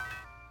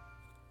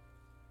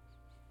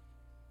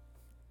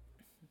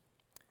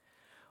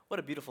What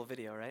a beautiful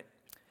video, right?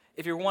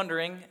 If you're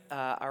wondering,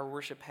 our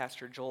worship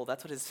pastor, Joel,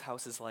 that's what his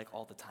house is like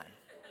all the time.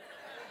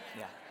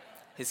 Yeah.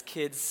 His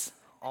kids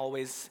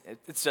always,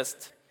 it's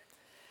just,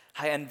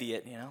 I envy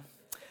it, you know?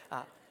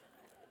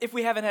 If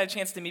we haven't had a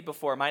chance to meet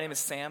before, my name is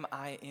Sam.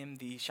 I am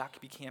the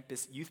Shakopee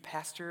campus youth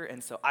pastor,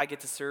 and so I get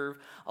to serve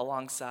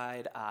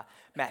alongside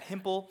Matt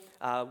Himple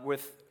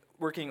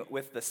working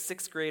with the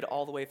 6th grade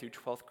all the way through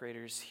 12th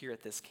graders here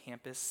at this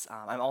campus.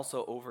 I'm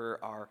also over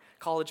our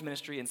college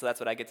ministry, and so that's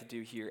what I get to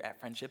do here at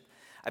Friendship.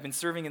 I've been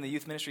serving in the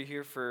youth ministry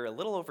here for a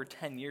little over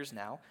 10 years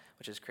now,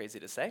 which is crazy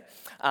to say.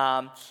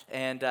 And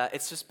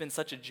it's just been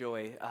such a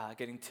joy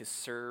getting to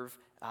serve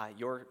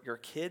your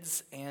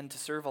kids and to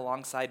serve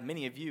alongside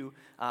many of you.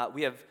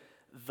 We have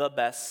the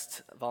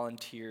best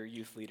volunteer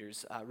youth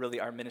leaders. Really,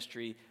 our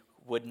ministry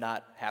would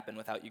not happen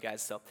without you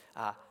guys. So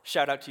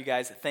shout out to you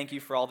guys. Thank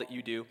you for all that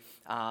you do.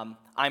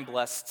 I'm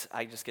blessed.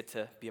 I just get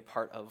to be a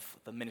part of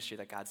the ministry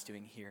that God's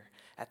doing here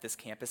at this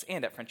campus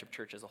and at Friendship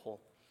Church as a whole.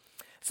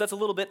 So that's a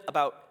little bit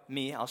about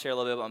me. I'll share a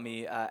little bit about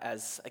me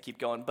as I keep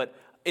going. But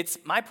it's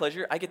my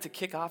pleasure. I get to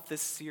kick off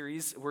this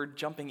series. We're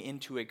jumping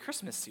into a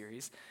Christmas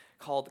series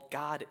called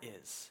God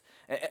Is.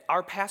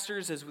 Our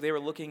pastors, as they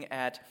were looking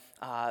at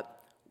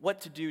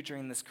what to do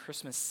during this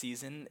Christmas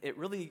season, it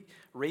really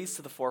raised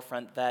to the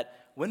forefront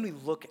that when we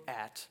look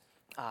at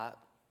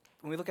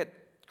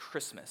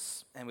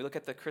Christmas and we look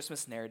at the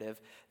Christmas narrative,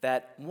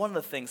 that one of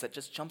the things that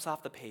just jumps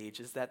off the page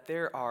is that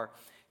there are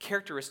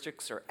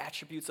characteristics or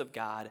attributes of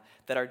God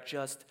that are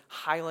just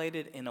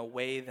highlighted in a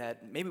way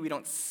that maybe we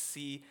don't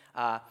see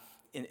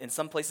in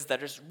some places that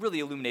are just really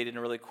illuminated in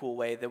a really cool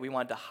way that we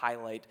wanted to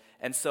highlight.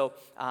 And so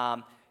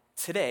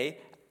today,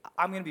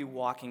 I'm going to be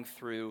walking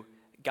through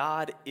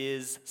God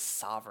is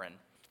sovereign.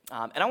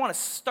 And I want to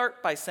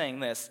start by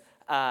saying this.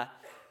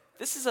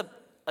 This is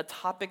a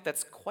topic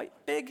that's quite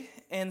big,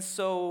 and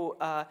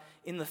so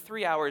in the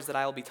 3 hours that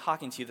I will be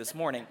talking to you this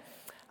morning,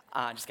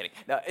 just kidding.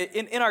 No,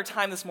 in our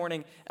time this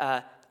morning,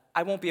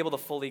 I won't be able to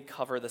fully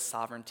cover the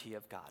sovereignty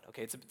of God,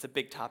 okay? It's a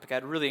big topic.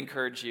 I'd really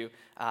encourage you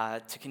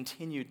to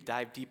continue to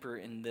dive deeper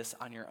in this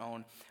on your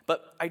own.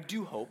 But I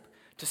do hope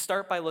to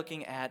start by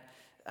looking at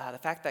the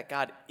fact that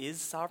God is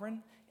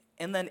sovereign,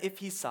 and then if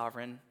he's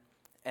sovereign,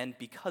 and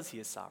because he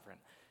is sovereign,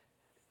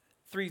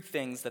 3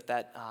 things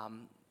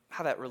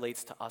how that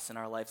relates to us in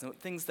our lives, and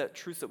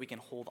truths that we can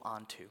hold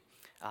on to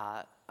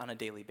on a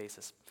daily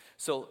basis.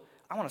 So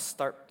I want to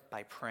start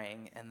by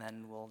praying, and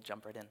then we'll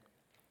jump right in.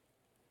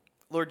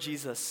 Lord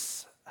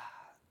Jesus,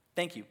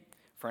 thank you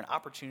for an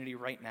opportunity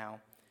right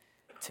now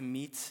to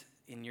meet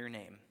in your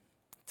name,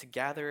 to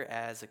gather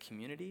as a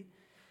community,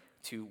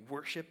 to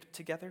worship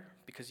together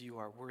because you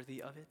are worthy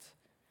of it,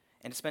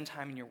 and to spend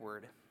time in your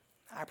word.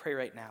 I pray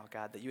right now,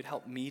 God, that you would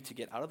help me to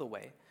get out of the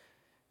way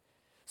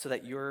so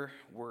that your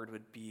word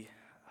would be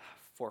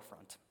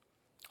forefront.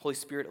 Holy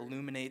Spirit,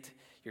 illuminate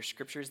your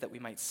scriptures that we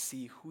might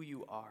see who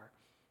you are,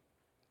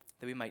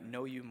 that we might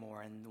know you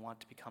more and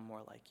want to become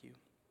more like you.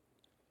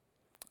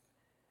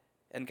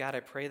 And God, I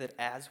pray that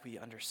as we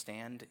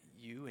understand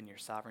you and your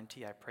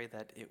sovereignty, I pray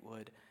that it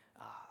would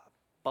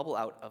bubble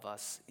out of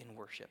us in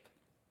worship.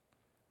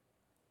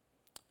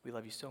 We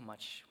love you so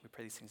much. We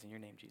pray these things in your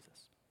name,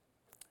 Jesus.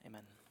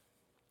 Amen.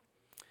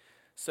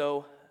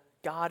 So,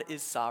 God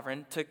is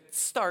sovereign. To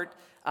start,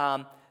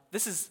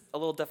 this is a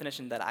little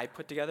definition that I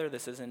put together.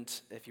 This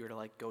isn't, if you were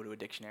to go to a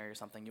dictionary or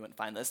something, you wouldn't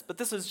find this. But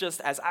this was just,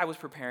 as I was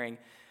preparing,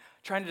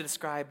 trying to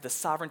describe the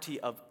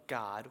sovereignty of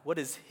God. What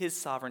does his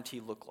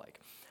sovereignty look like?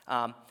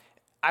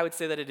 I would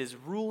say that it is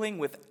ruling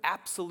with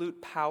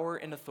absolute power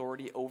and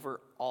authority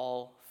over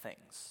all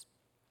things.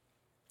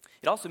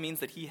 It also means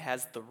that he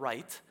has the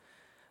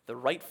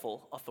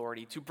rightful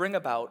authority to bring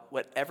about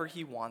whatever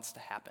he wants to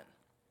happen.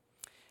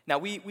 Now,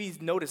 we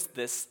notice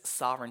this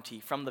sovereignty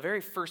from the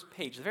very first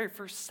page, the very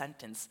first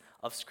sentence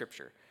of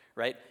Scripture,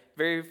 right?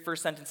 Very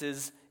first sentence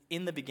is,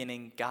 in the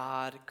beginning,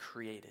 God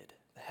created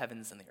the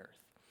heavens and the earth.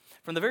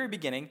 From the very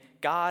beginning,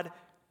 God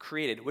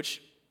created,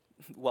 which,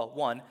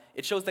 one,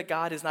 it shows that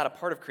God is not a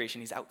part of creation,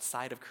 he's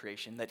outside of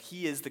creation, that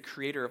he is the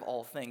creator of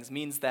all things,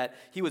 means that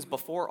he was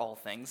before all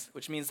things,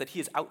 which means that he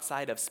is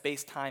outside of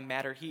space, time,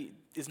 matter. He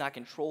is not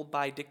controlled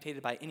by,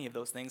 dictated by any of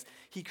those things.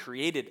 He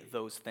created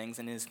those things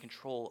and is in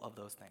control of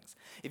those things.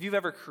 If you've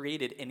ever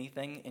created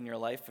anything in your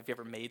life, if you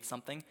ever made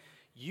something,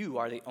 you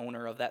are the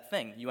owner of that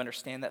thing. You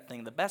understand that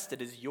thing the best.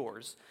 It is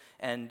yours,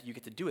 and you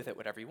get to do with it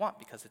whatever you want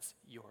because it's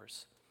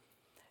yours.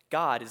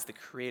 God is the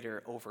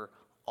creator over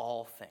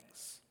all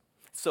things.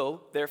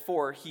 So,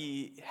 therefore,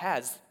 he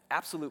has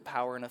absolute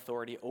power and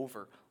authority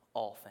over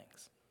all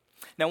things.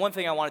 Now, one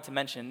thing I wanted to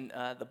mention,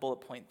 the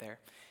bullet point there,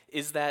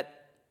 is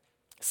that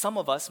some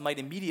of us might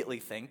immediately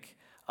think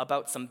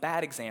about some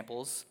bad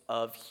examples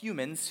of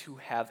humans who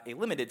have a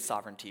limited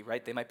sovereignty,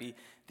 right? They might be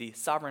the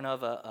sovereign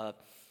of a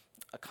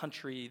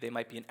country, they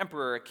might be an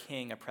emperor, a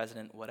king, a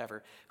president,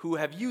 whatever, who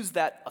have used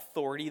that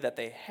authority that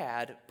they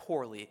had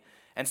poorly.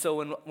 And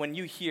so when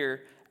you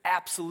hear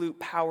absolute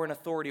power and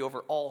authority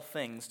over all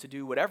things to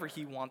do whatever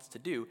he wants to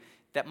do,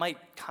 that might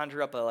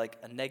conjure up a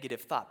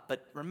negative thought.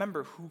 But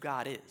remember who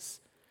God is.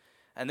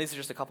 And these are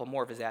just a couple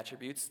more of his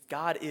attributes.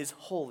 God is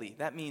holy.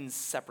 That means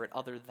separate,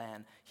 other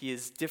than. He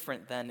is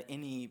different than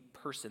any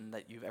person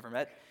that you've ever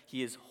met.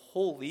 He is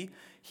holy.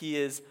 He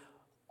is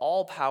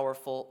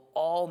all-powerful,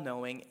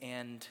 all-knowing,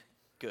 and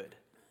good.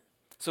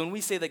 So when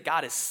we say that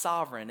God is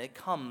sovereign, it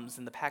comes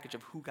in the package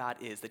of who God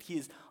is, that he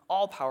is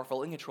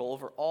all-powerful, in control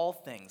over all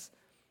things,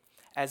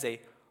 as a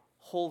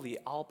holy,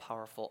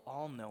 all-powerful,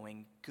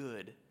 all-knowing,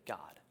 good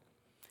God.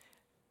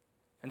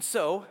 And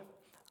so,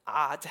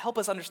 to help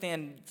us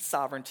understand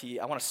sovereignty,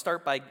 I want to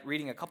start by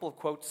reading a couple of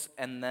quotes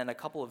and then a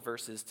couple of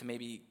verses to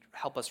maybe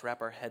help us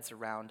wrap our heads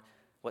around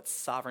what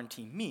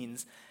sovereignty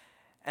means,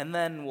 and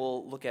then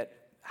we'll look at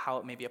how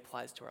it maybe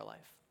applies to our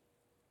life.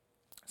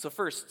 So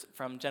first,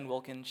 from Jen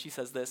Wilkin, she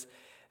says this: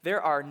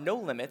 "There are no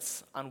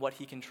limits on what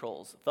he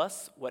controls.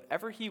 Thus,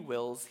 whatever he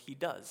wills, he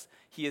does.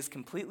 He is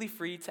completely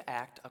free to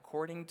act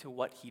according to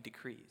what he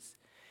decrees.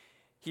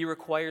 He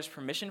requires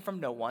permission from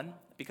no one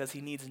because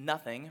he needs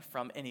nothing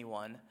from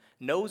anyone,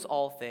 knows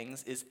all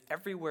things, is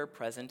everywhere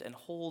present, and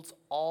holds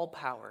all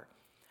power.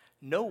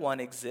 No one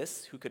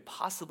exists who could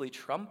possibly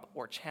trump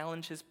or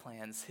challenge his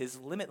plans. His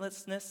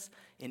limitlessness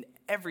in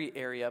every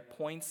area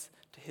points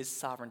to his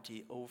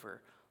sovereignty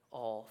over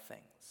all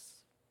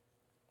things."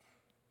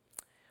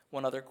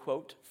 One other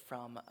quote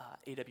from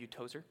A.W.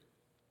 Tozer: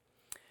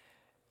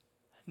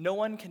 "No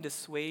one can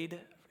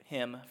dissuade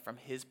him from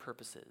his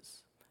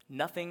purposes.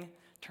 Nothing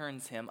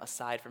turns him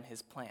aside from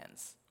his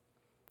plans.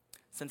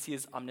 Since he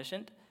is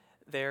omniscient,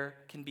 there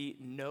can be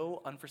no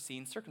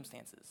unforeseen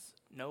circumstances,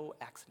 no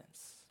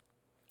accidents.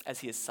 As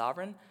he is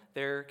sovereign,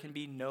 there can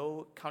be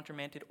no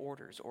countermanded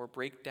orders or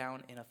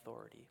breakdown in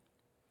authority.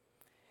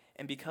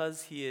 And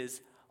because he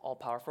is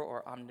all-powerful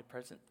or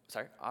omnipresent,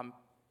 I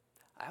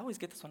always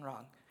get this one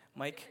wrong.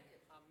 Mike?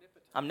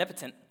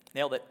 Omnipotent.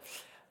 Nailed it.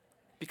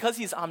 Because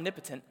he is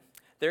omnipotent,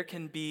 there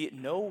can be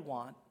no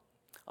want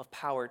of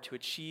power to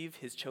achieve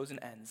his chosen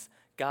ends.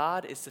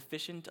 God is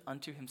sufficient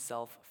unto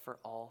himself for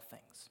all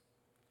things."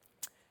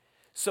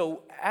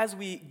 So as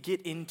we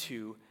get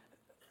into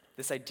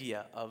this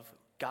idea of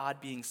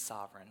God being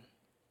sovereign,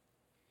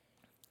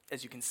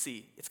 as you can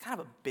see, it's kind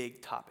of a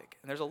big topic,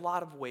 and there's a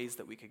lot of ways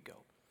that we could go.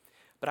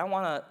 But I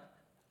want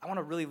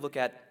to really look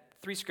at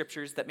 3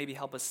 scriptures that maybe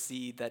help us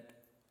see that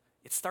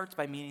it starts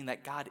by meaning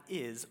that God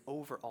is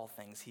over all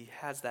things. He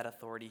has that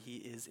authority. He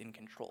is in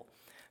control.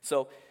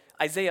 So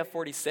Isaiah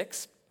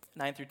 46,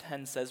 9 through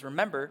 10 says,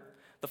 "Remember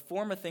the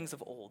former things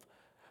of old,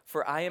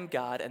 for I am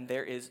God and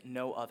there is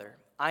no other.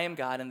 I am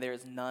God and there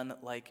is none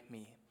like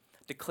me,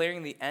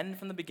 declaring the end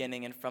from the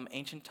beginning and from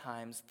ancient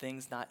times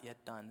things not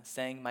yet done,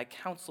 saying, my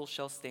counsel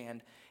shall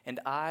stand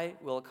and I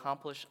will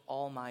accomplish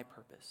all my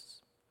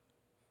purpose."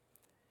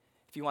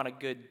 If you want a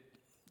good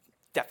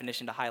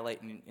definition to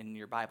highlight in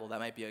your Bible, that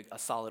might be a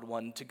solid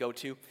one to go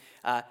to.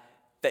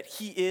 That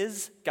he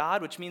is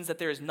God, which means that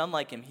there is none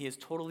like him. He is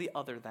totally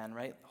other than,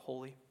 right?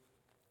 Holy.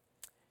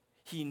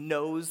 He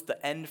knows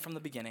the end from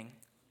the beginning.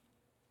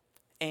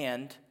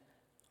 And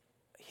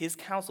his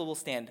counsel will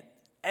stand.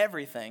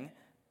 Everything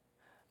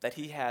that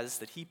he has,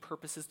 that he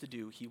purposes to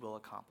do, he will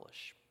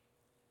accomplish.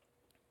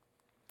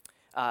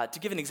 To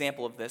give an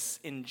example of this,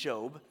 in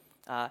Job,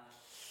 I'd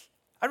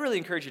really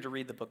encourage you to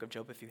read the book of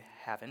Job if you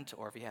haven't,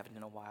 or if you haven't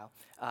in a while.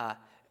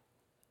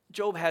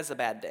 Job has a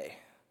bad day.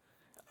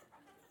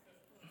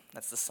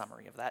 That's the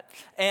summary of that.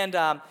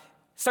 And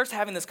starts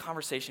having this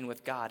conversation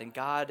with God, and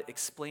God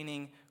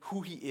explaining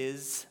who he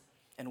is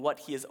and what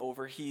he is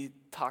over. He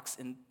talks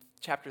in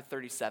chapter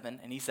 37,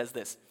 and he says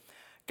this: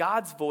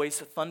 "God's voice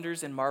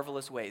thunders in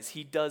marvelous ways.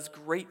 He does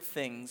great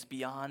things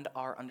beyond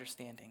our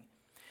understanding.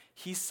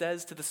 He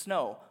says to the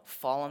snow,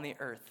 'Fall on the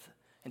earth,'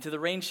 and to the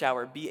rain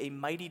shower, 'Be a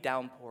mighty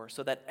downpour,'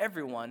 so that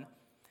everyone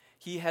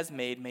he has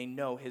made may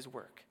know his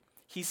work.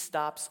 He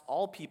stops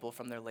all people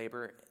from their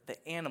labor.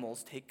 The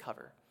animals take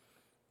cover.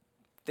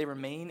 They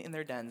remain in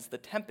their dens. The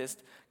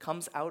tempest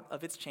comes out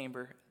of its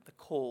chamber, the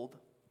cold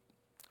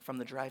from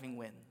the driving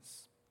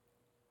winds.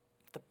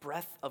 The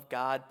breath of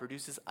God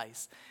produces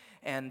ice,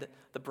 and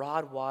the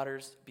broad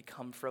waters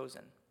become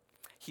frozen.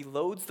 He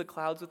loads the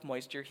clouds with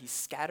moisture. He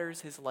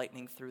scatters his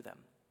lightning through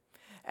them.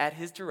 At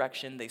his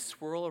direction, they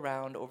swirl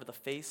around over the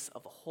face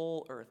of the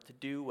whole earth to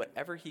do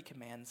whatever he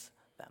commands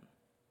them.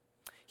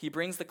 He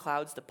brings the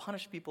clouds to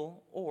punish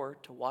people or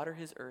to water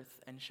his earth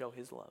and show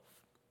his love."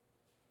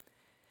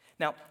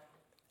 Now,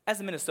 as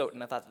a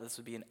Minnesotan, I thought that this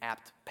would be an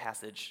apt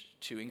passage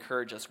to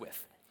encourage us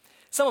with.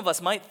 Some of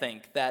us might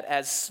think that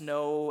as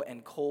snow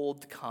and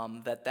cold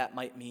come, that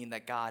might mean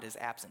that God is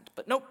absent.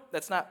 But nope,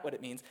 that's not what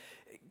it means.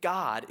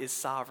 God is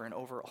sovereign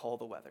over all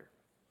the weather.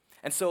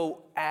 And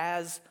so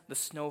as the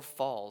snow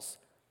falls,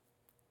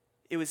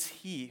 it was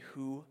he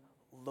who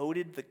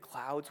loaded the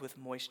clouds with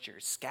moisture,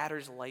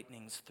 scatters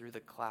lightnings through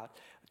the cloud,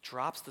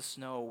 drops the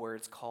snow where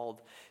it's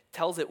called,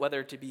 tells it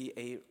whether to be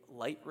a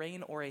light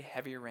rain or a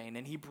heavy rain,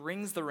 and he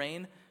brings the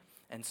rain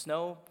and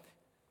snow,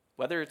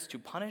 whether it's to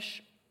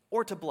punish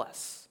or to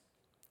bless.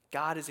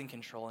 God is in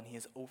control and he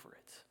is over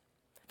it.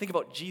 Think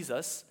about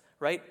Jesus,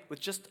 right? With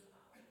just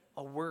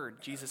a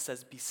word, Jesus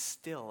says, "Be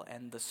still,"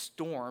 and the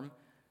storm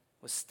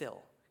was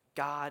still.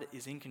 God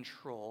is in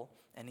control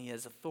and he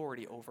has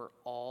authority over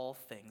all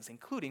things,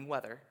 including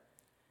weather,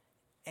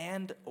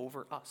 and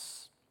over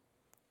us.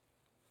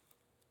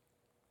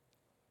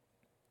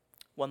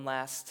 One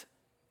last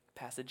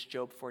passage,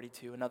 Job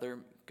 42, another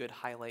good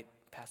highlight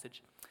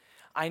passage.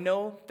 I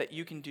know that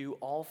you can do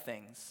all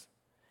things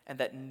and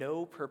that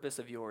no purpose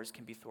of yours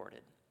can be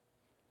thwarted.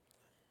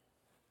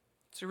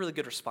 It's a really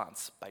good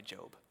response by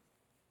Job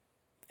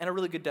and a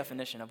really good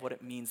definition of what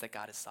it means that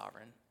God is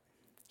sovereign.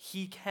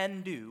 He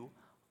can do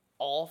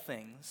all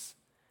things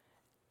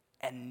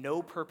and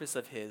no purpose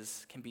of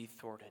his can be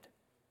thwarted.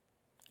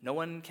 No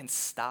one can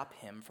stop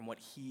him from what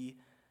he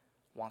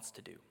wants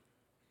to do.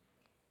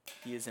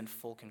 He is in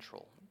full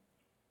control.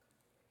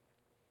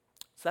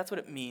 So that's what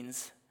it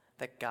means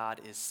that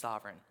God is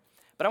sovereign.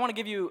 But I want to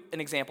give you an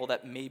example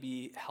that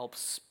maybe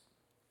helps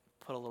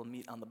put a little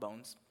meat on the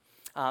bones.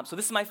 So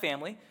this is my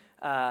family.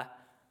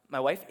 My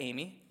wife,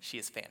 Amy, she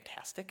is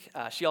fantastic.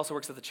 She also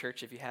works at the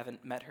church. If you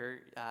haven't met her,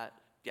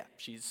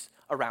 she's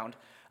around.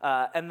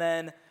 And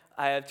then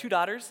I have two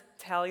daughters,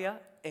 Talia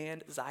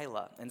and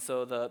Zyla. And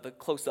so the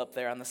close-up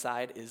there on the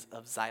side is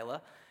of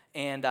Zyla.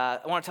 And I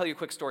want to tell you a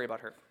quick story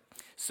about her.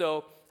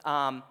 So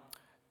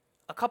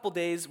a couple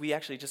days, we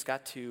actually just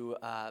got to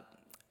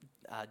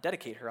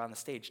dedicate her on the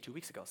stage 2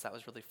 weeks ago, so that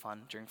was really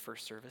fun during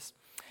first service.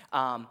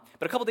 But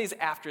a couple days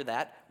after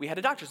that, we had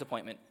a doctor's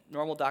appointment,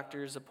 normal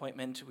doctor's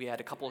appointment. We had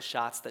a couple of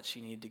shots that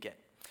she needed to get.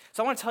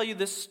 So I want to tell you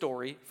this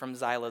story from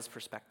Zyla's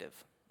perspective,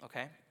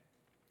 okay?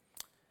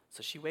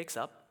 So she wakes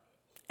up,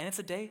 and it's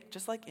a day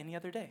just like any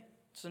other day.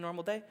 It's a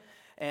normal day,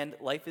 and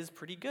life is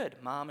pretty good.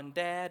 Mom and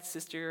dad,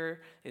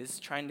 sister is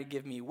trying to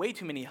give me way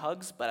too many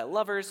hugs, but I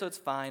love her, so it's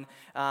fine.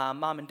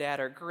 Mom and dad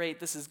are great.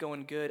 This is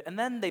going good. And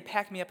then they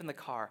pack me up in the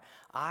car.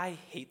 I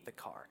hate the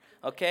car,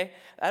 okay?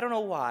 I don't know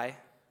why.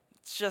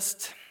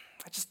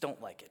 I just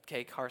don't like it,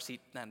 okay? Car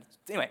seat.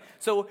 Anyway,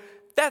 so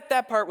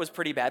that part was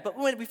pretty bad. But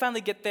when we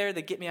finally get there,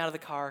 they get me out of the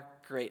car.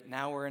 Great.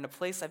 Now we're in a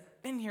place. I've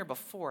been here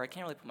before. I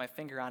can't really put my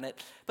finger on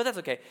it, but that's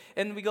okay.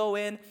 And we go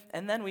in,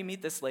 and then we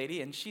meet this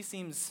lady, and she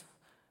seems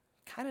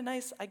kind of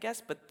nice, I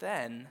guess, but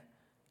then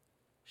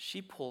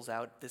she pulls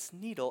out this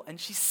needle and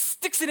she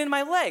sticks it in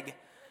my leg.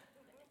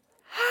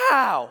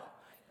 How?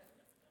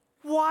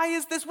 Why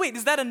is this? Wait,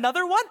 is that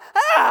another one?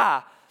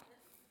 Ah!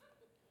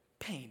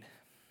 Pain.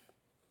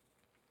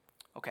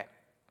 Okay.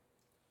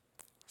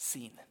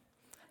 Scene.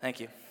 Thank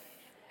you.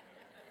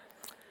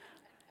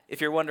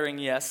 If you're wondering,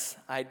 yes,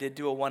 I did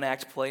do a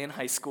one-act play in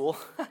high school.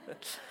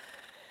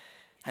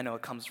 I know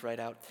it comes right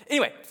out.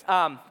 Anyway,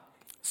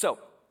 so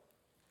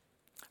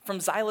from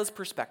Zyla's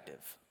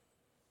perspective,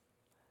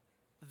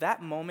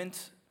 that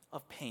moment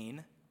of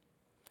pain,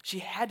 she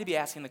had to be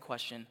asking the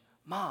question,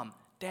 Mom,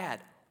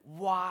 Dad,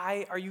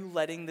 why are you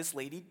letting this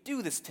lady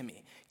do this to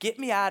me? Get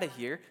me out of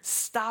here.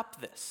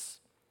 Stop this.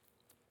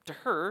 To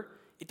her,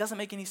 it doesn't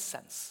make any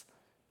sense.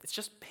 It's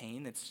just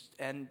pain.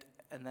 And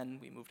then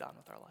we moved on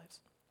with our lives.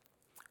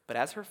 But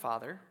as her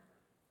father,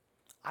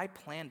 I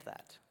planned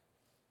that.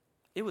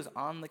 It was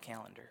on the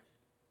calendar.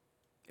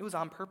 It was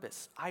on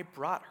purpose. I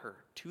brought her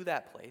to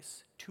that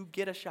place to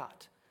get a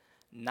shot,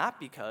 not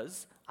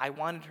because I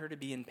wanted her to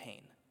be in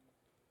pain,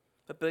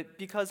 but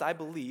because I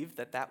believed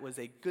that that was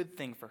a good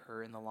thing for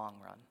her in the long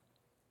run.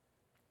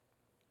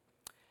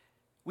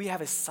 We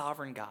have a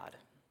sovereign God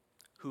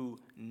who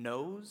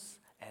knows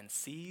and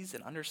sees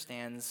and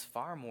understands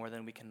far more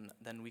than we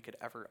could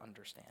ever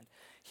understand.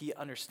 He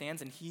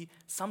understands, and he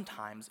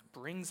sometimes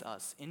brings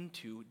us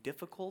into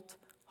difficult,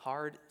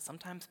 hard,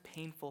 sometimes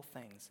painful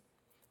things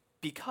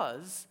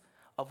because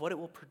of what it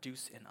will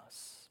produce in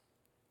us.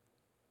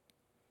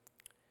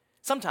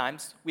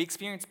 Sometimes we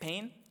experience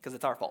pain because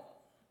it's our fault.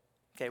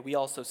 Okay, we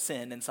also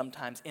sin, and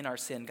sometimes in our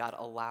sin, God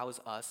allows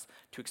us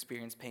to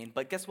experience pain.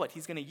 But guess what?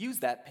 He's going to use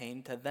that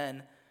pain to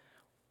then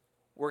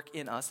work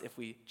in us if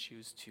we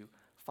choose to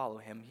follow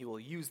him. He will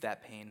use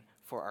that pain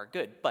for our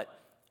good. But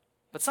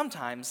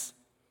sometimes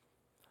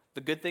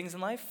the good things in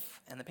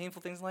life and the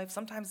painful things in life,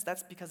 sometimes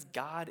that's because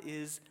God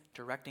is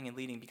directing and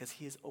leading, because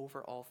he is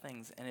over all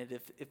things. And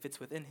if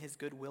it's within his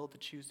good will to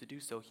choose to do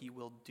so, he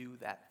will do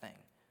that thing.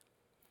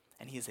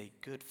 And he is a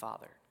good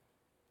father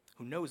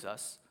who knows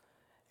us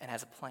and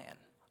has a plan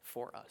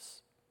for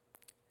us.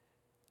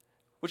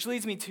 Which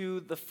leads me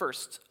to the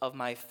first of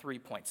my 3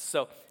 points.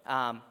 So,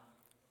 4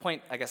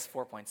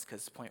 points,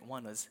 because point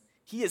 1 was,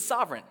 he is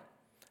sovereign.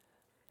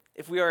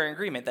 If we are in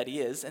agreement that he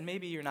is, and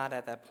maybe you're not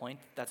at that point,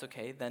 that's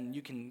okay, then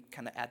you can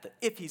kind of add the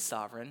if he's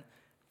sovereign.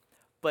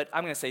 But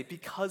I'm going to say,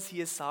 because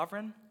he is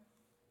sovereign,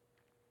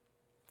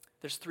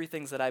 there's 3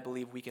 things that I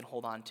believe we can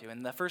hold on to.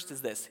 And the first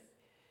is this: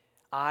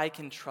 I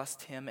can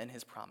trust him and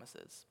his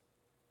promises.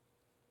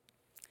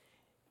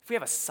 If we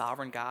have a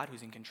sovereign God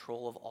who's in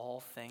control of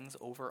all things,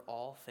 over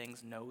all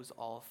things, knows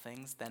all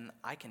things, then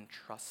I can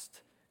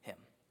trust him.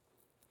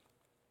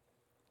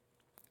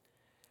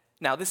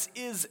 Now, this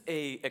is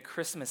a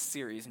Christmas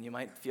series, and you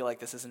might feel like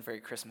this isn't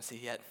very Christmassy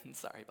yet.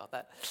 Sorry about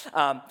that.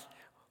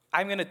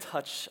 I'm going to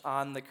touch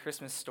on the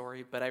Christmas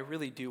story, but I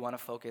really do want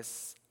to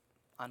focus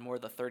on more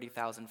the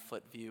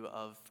 30,000-foot view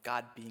of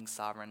God being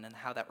sovereign and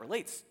how that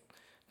relates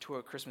to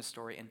our Christmas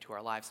story and to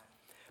our lives.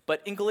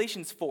 But in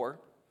Galatians 4, it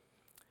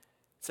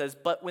says,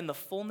 "But when the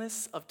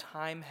fullness of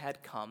time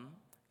had come,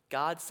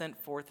 God sent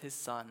forth his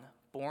Son,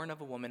 born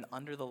of a woman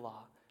under the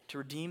law, to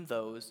redeem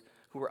those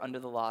who were under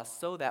the law,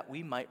 so that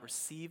we might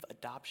receive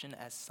adoption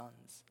as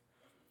sons.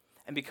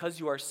 And because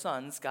you are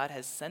sons, God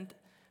has sent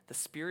the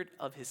Spirit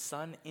of his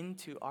Son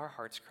into our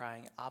hearts,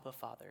 crying, 'Abba,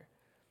 Father,'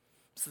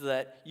 so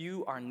that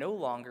you are no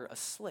longer a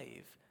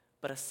slave,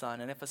 but a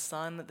son, and if a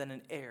son, then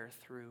an heir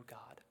through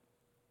God."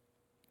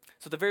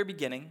 So the very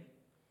beginning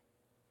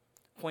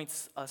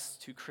points us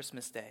to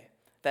Christmas Day,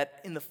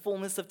 that in the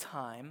fullness of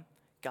time,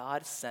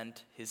 God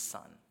sent his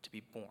Son to be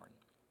born.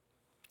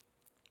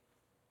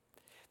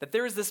 That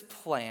there is this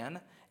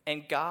plan,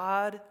 and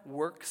God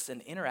works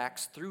and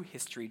interacts through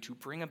history to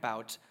bring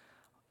about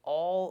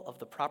all of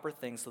the proper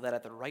things so that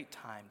at the right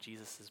time,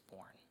 Jesus is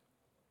born.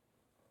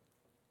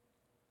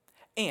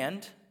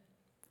 And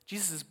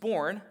Jesus is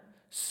born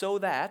so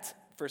that,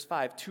 verse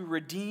 5, to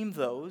redeem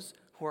those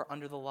who are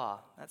under the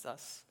law. That's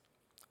us.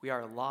 We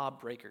are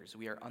lawbreakers.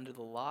 We are under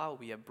the law.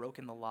 We have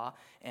broken the law.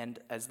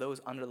 And as those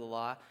under the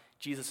law,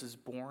 Jesus is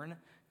born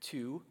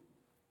to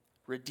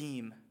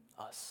redeem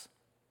us.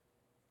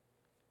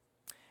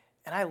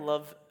 And I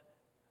love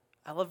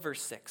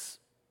verse 6.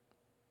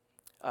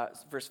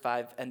 Verse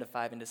 5, end of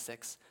 5 into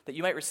 6. That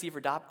you might receive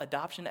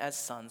adoption as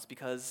sons,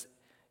 because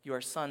you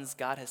are sons,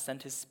 God has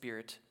sent his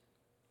Spirit.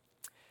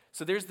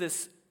 So there's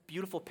this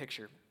beautiful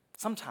picture.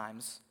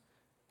 Sometimes,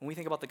 when we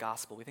think about the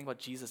gospel, we think about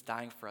Jesus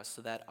dying for us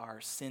so that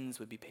our sins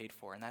would be paid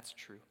for, and that's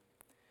true.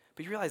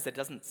 But you realize that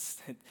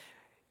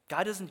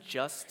God doesn't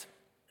just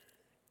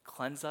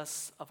cleanse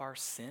us of our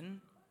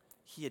sin,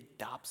 he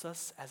adopts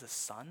us as a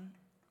son,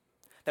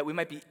 that we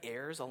might be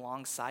heirs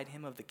alongside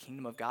him of the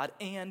kingdom of God,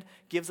 and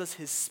gives us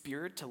his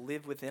Spirit to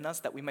live within us,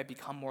 that we might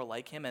become more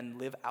like him and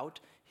live out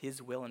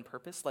his will and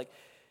purpose. Like,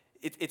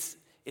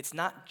 it's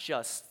not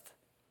just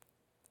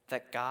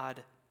that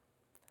God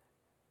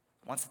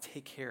wants to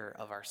take care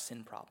of our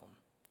sin problem.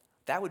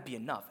 That would be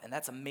enough, and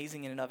that's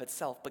amazing in and of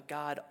itself, but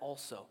God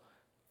also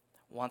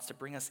wants to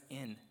bring us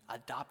in,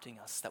 adopting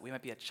us, that we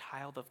might be a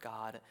child of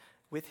God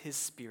with his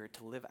Spirit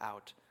to live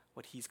out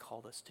what he's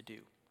called us to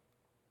do.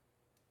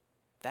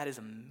 That is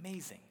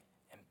amazing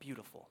and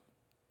beautiful.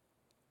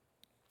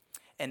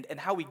 And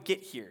how we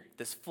get here,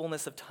 this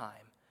fullness of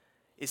time,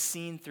 is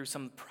seen through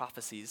some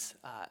prophecies,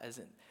 as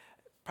in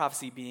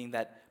prophecy being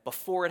that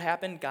before it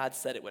happened, God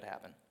said it would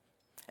happen.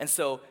 And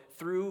so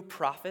through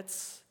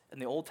prophets in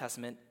the Old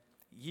Testament,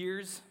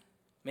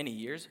 many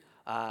years,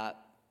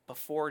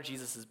 before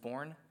Jesus is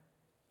born,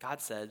 God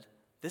said,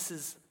 this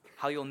is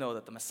how you'll know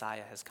that the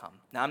Messiah has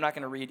come. Now, I'm not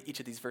going to read each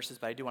of these verses,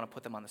 but I do want to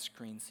put them on the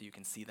screen so you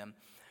can see them.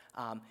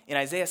 In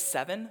Isaiah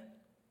 7,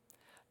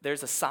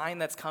 there's a sign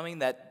that's coming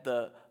that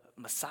the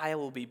Messiah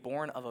will be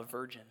born of a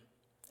virgin,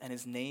 and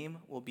his name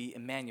will be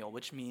Emmanuel,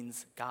 which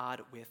means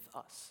God with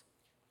us.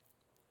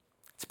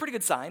 It's a pretty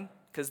good sign,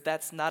 because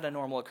that's not a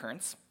normal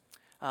occurrence.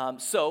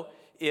 So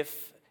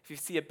if you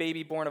see a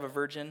baby born of a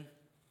virgin,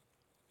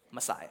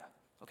 Messiah.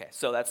 Okay,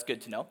 so that's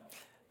good to know.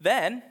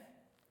 Then,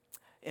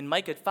 in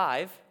Micah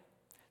 5,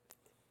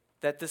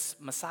 that this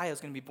Messiah is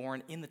going to be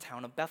born in the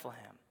town of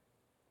Bethlehem.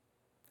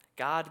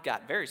 God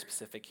got very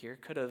specific here.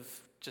 Could have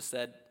just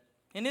said,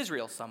 in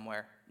Israel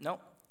somewhere. No,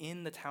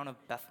 in the town of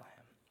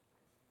Bethlehem.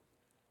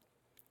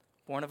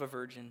 Born of a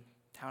virgin,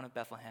 town of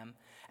Bethlehem.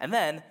 And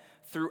then,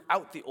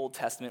 throughout the Old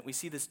Testament, we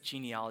see this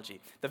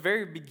genealogy. The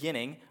very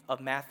beginning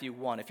of Matthew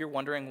 1, if you're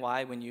wondering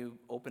why when you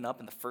open up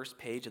in the first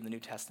page of the New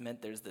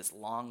Testament, there's this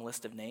long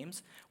list of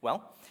names,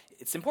 well,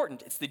 it's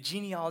important. It's the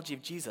genealogy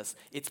of Jesus.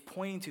 It's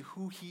pointing to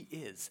who he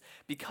is,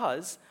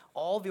 because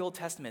all the Old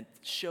Testament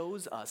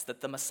shows us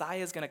that the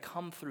Messiah is going to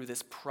come through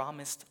this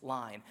promised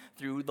line,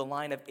 through the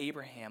line of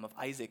Abraham, of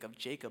Isaac, of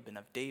Jacob, and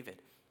of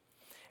David.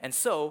 And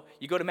so,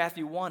 you go to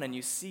Matthew 1 and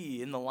you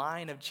see in the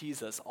line of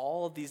Jesus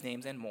all of these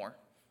names and more,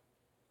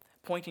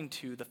 pointing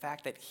to the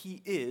fact that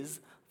he is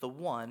the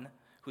one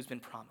who's been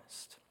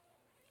promised.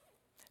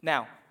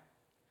 Now,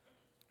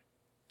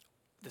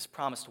 this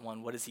promised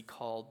one, what is he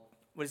called?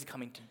 What is he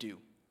coming to do?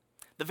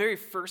 The very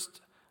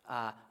first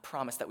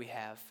promise that we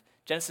have,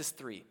 Genesis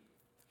 3.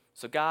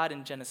 So God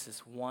in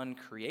Genesis 1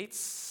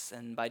 creates,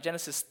 and by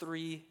Genesis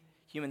 3,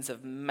 humans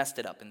have messed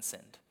it up and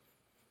sinned.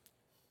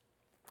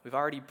 We've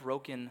already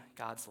broken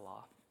God's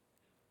law.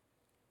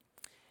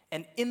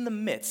 And in the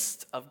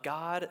midst of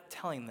God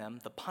telling them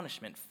the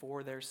punishment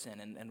for their sin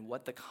and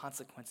what the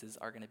consequences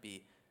are going to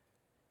be,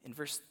 in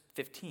verse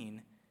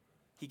 15,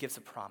 he gives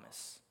a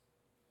promise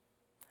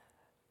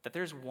that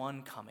there's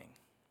one coming,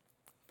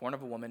 born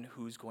of a woman,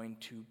 who's going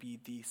to be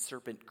the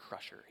serpent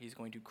crusher. He's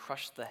going to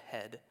crush the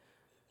head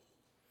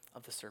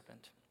of the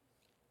serpent.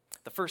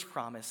 The first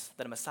promise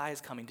that a Messiah is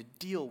coming to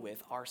deal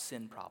with our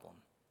sin problem.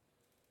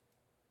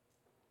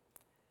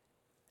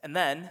 And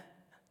then,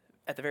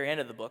 at the very end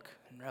of the book,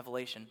 in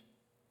Revelation,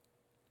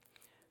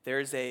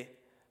 there's a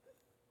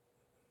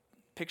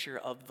picture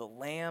of the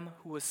Lamb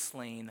who was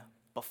slain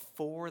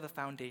before the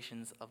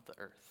foundations of the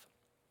earth.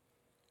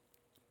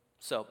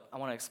 So, I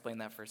want to explain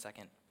that for a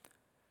second.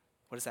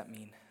 What does that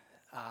mean?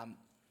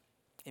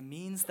 It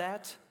means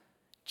that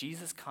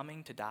Jesus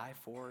coming to die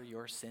for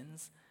your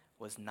sins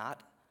was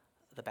not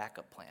the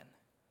backup plan.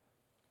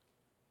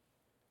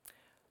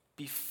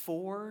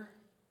 Before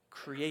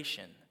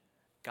creation,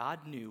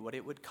 God knew what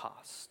it would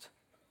cost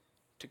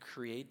to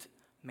create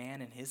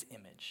man in his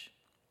image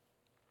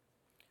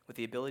with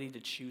the ability to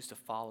choose to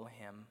follow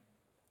him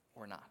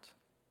or not.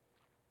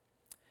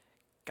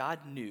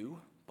 God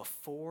knew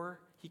before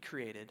he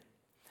created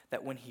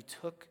that when he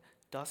took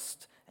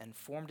dust and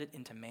formed it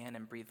into man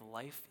and breathed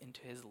life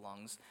into his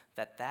lungs,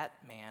 that that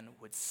man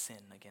would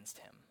sin against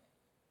him.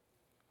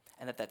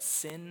 And that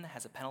sin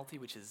has a penalty,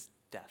 which is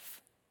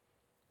death.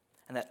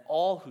 And that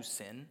all who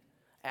sin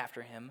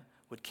after him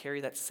would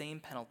carry that same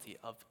penalty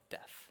of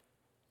death.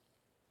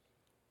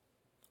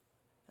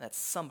 And that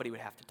somebody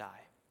would have to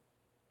die.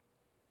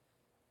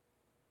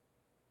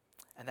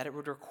 And that it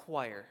would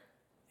require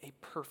a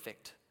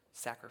perfect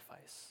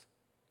sacrifice,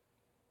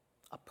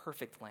 a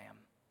perfect lamb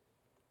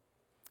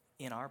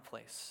in our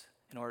place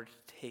in order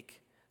to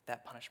take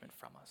that punishment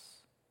from us.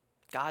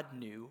 God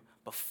knew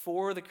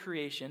before the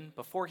creation,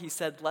 before he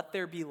said, "Let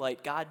there be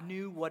light," God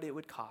knew what it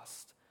would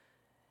cost.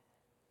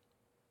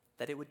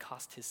 That it would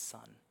cost his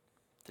son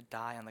to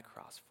die on the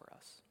cross for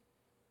us.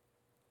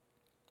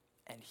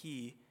 And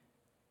he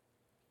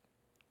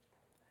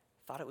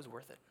thought it was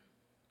worth it.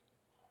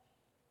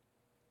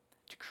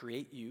 To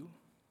create you,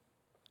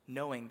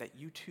 knowing that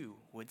you too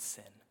would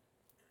sin.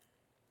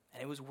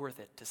 And it was worth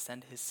it to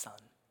send his son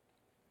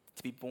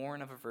to be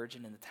born of a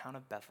virgin in the town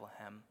of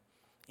Bethlehem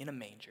in a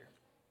manger.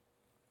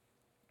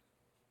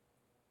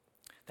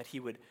 That he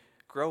would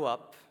grow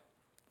up,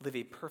 live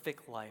a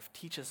perfect life,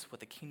 teach us what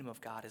the kingdom of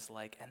God is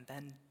like, and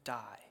then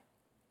die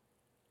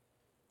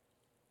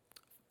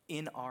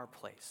in our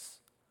place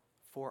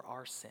for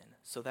our sin,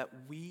 so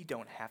that we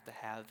don't have to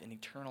have an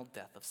eternal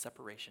death of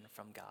separation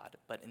from God,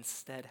 but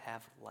instead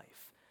have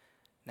life,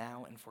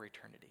 now and for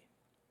eternity.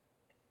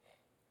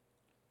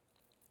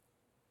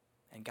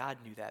 And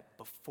God knew that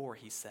before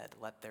he said,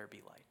 "Let there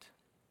be light."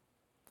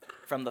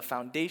 From the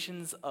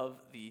foundations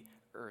of the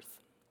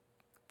earth,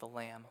 the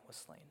Lamb was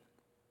slain.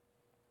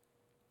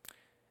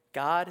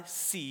 God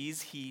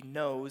sees, he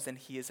knows, and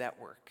he is at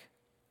work.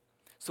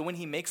 So when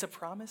he makes a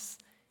promise,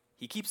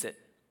 he keeps it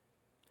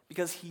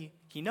because he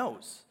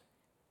knows.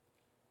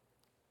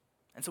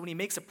 And so when he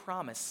makes a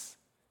promise,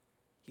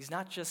 he's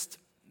not just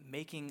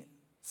making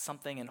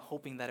something and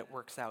hoping that it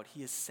works out.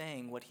 He is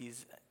saying what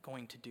he's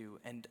going to do,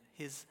 and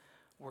his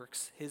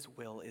works, his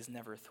will is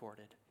never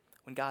thwarted.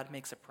 When God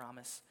makes a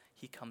promise,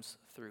 he comes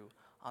through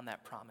on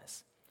that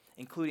promise,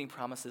 including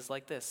promises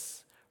like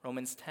this,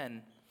 Romans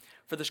 10.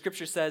 For the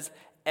scripture says,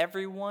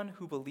 "Everyone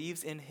who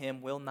believes in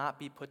him will not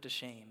be put to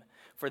shame,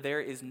 for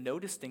there is no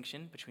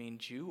distinction between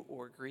Jew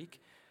or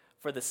Greek,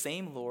 for the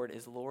same Lord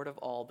is Lord of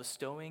all,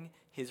 bestowing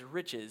his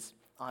riches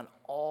on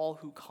all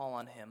who call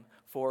on him.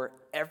 For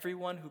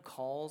everyone who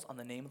calls on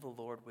the name of the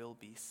Lord will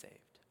be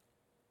saved."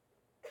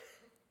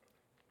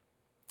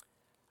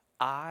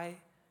 I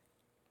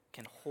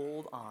can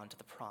hold on to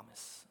the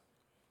promise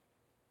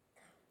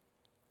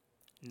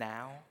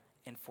now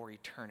and for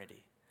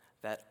eternity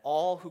that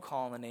all who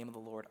call on the name of the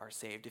Lord are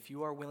saved. If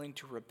you are willing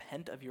to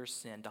repent of your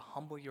sin, to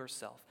humble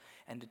yourself,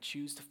 and to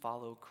choose to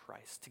follow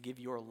Christ, to give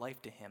your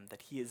life to him,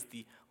 that he is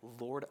the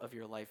Lord of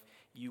your life,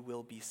 you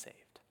will be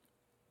saved.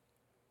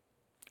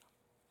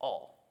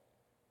 All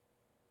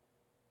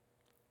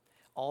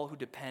who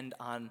depend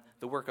on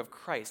the work of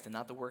Christ and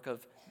not the work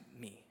of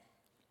me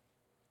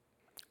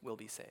will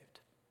be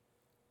saved.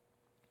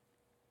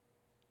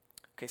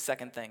 Okay,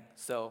 second thing.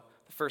 So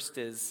the first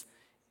is,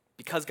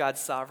 because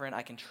God's sovereign,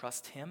 I can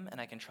trust him and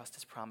I can trust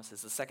his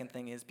promises. The second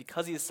thing is,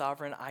 because he is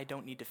sovereign, I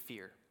don't need to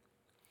fear.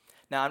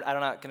 Now, I'm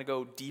not going to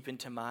go deep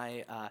into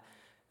my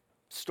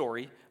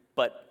story,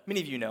 but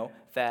many of you know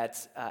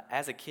that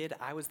as a kid,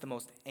 I was the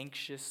most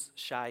anxious,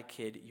 shy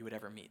kid you would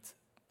ever meet.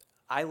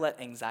 I let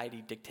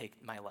anxiety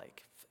dictate my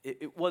life.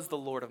 It was the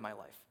Lord of my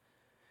life.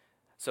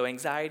 So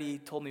anxiety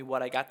told me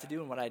what I got to do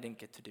and what I didn't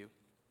get to do.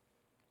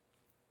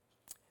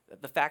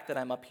 The fact that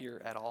I'm up here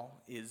at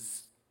all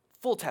is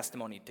full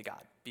testimony to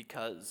God,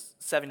 because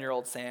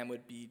 7-year-old Sam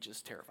would be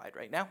just terrified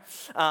right now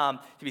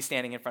to be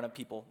standing in front of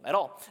people at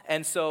all.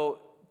 And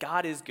so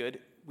God is good.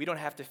 We don't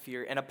have to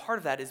fear. And a part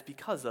of that is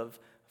because of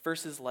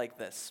verses like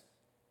this.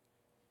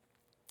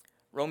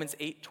 Romans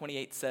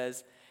 8:28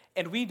 says,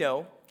 "And we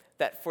know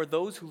that for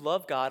those who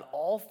love God,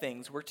 all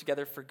things work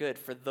together for good,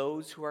 for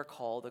those who are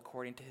called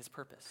according to his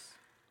purpose."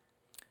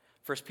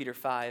 1 Peter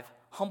 5,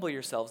 "Humble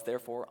yourselves,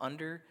 therefore,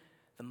 under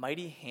the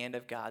mighty hand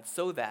of God,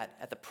 so that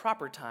at the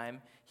proper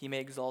time he may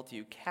exalt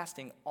you,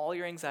 casting all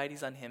your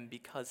anxieties on him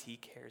because he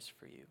cares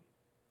for you."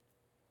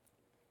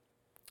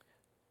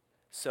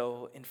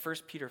 So in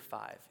 1 Peter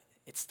 5,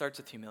 it starts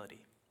with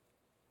humility.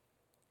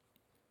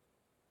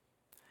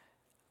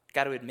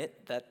 Got to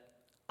admit that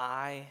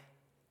I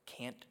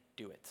can't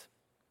do it.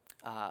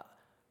 I've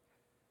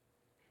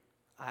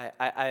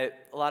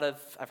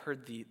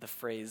heard the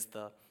phrase,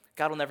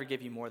 God will never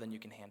give you more than you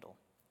can handle.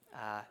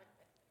 I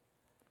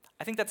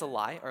think that's a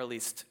lie, or at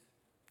least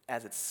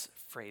as it's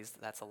phrased,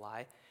 that's a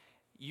lie.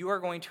 you are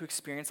going to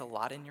experience a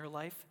lot in your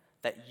life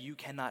that you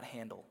cannot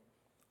handle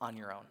on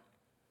your own.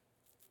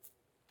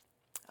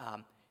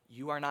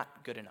 You are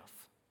not good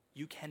enough.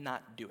 You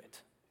cannot do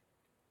it.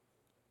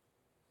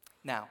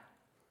 Now,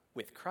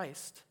 with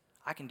Christ,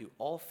 I can do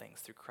all things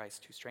through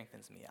Christ who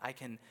strengthens me.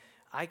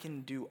 I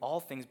can do all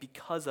things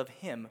because of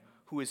him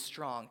who is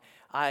strong.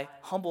 I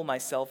humble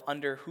myself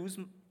under whose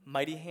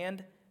mighty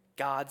hand?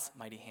 God's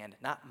mighty hand,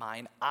 not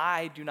mine.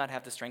 I do not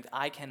have the strength.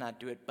 I cannot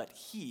do it, but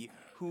he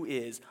who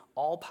is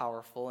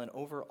all-powerful and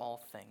over all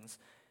things,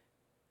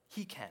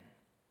 he can.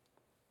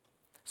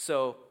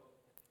 So,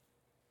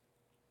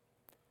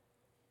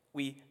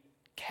 we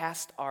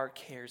cast our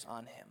cares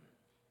on him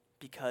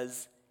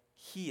because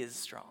he is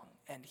strong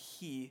and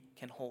he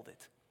can hold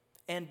it,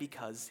 and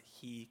because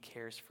he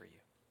cares for you.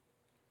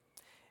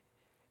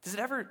 Does it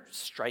ever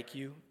strike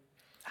you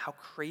how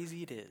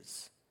crazy it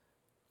is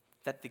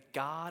that the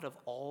God of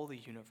all the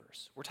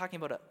universe, we're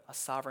talking about a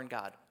sovereign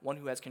God, one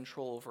who has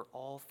control over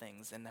all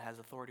things and has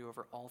authority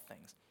over all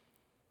things,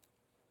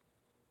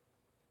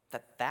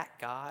 that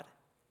God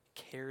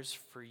cares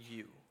for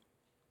you,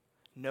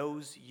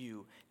 knows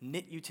you,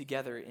 knit you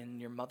together in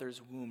your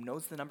mother's womb,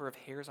 knows the number of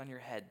hairs on your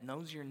head,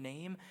 knows your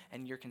name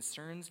and your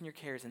concerns and your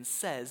cares, and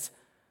says,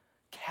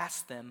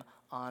 cast them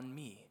on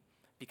me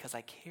because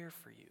I care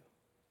for you.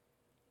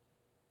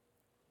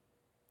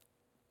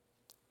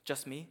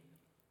 Just me?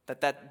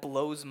 That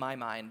blows my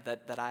mind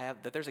that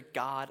there's a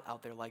God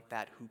out there like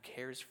that who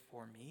cares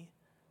for me.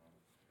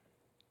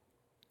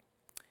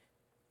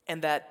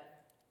 And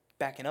that,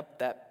 backing up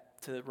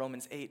that to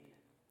Romans 8,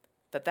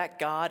 that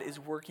God is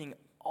working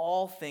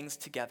all things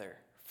together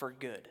for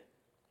good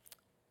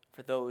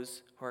for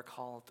those who are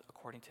called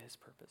according to his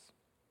purpose.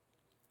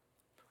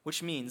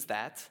 Which means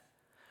that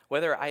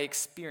whether I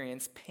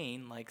experience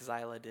pain like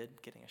Zyla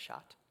did getting a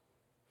shot,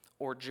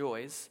 or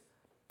joys,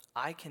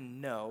 I can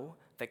know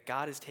that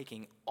God is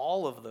taking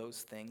all of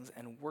those things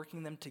and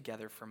working them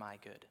together for my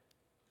good.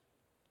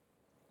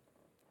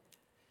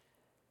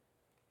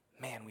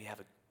 Man, we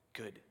have a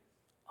good,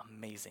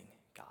 amazing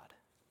God.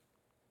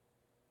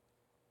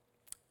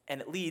 And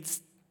it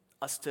leads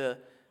us to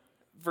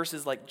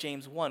verses like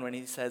James 1 when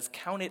he says,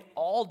 count it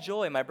all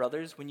joy, my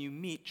brothers, when you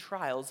meet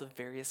trials of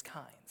various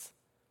kinds.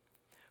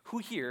 Who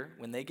here,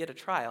 when they get a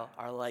trial,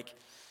 are like,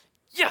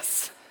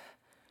 yes,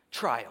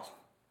 trial,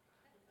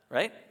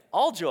 right?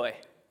 All joy.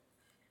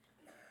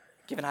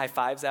 Giving high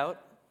fives out,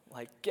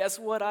 like, guess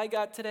what I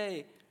got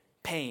today?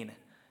 Pain.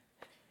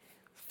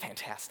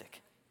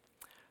 Fantastic.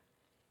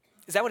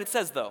 Is that what it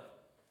says, though?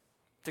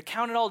 To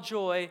count it all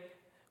joy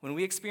when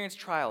we experience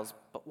trials,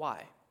 but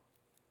why?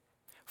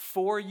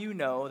 For you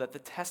know that the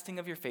testing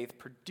of your faith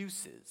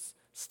produces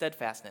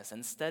steadfastness,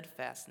 and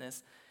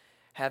steadfastness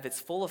have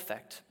its full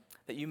effect,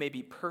 that you may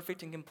be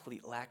perfect and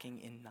complete, lacking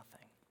in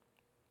nothing.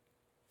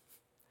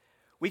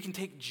 We can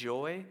take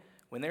joy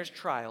when there's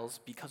trials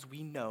because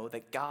we know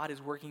that God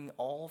is working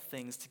all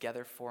things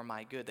together for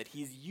my good, that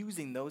he's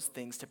using those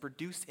things to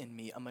produce in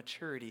me a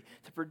maturity,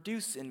 to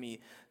produce in me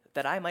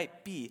that I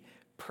might be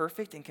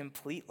perfect and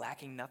complete,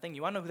 lacking nothing.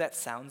 You want to know who that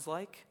sounds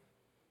like?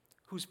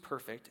 Who's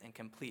perfect and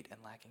complete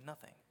and lacking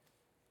nothing?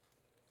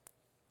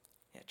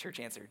 Yeah, church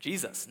answer,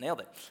 Jesus,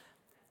 nailed it.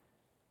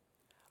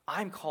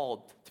 I'm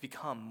called to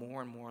become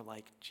more and more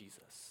like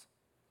Jesus.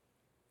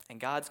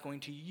 And God's going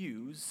to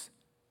use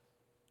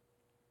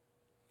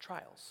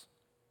trials,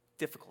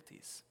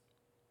 difficulties.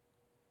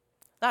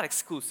 Not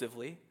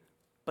exclusively,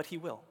 but he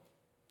will.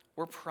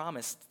 We're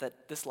promised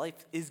that this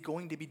life is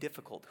going to be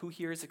difficult. Who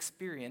here has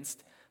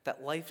experienced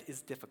that life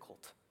is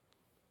difficult?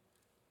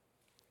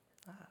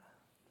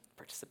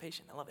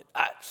 Participation, I love it.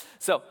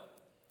 So,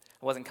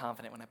 I wasn't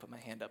confident when I put my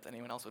hand up that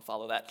anyone else would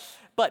follow that.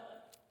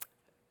 But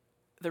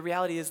the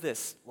reality is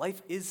this,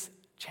 life is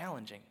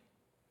challenging.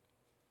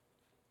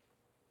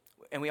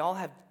 And we all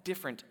have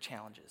different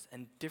challenges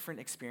and different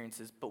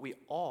experiences, but we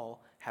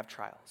all have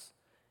trials.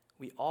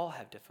 We all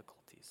have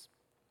difficulties.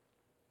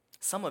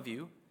 Some of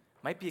you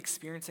might be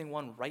experiencing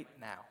one right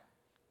now,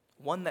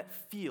 one that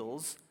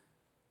feels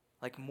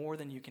like more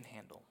than you can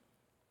handle,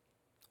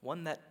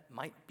 one that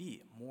might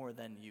be more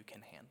than you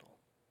can handle.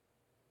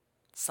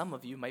 Some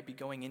of you might be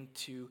going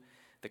into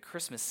the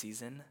Christmas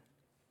season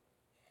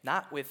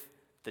not with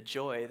the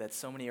joy that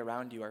so many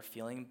around you are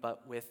feeling,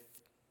 but with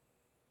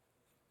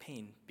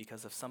pain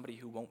because of somebody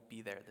who won't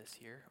be there this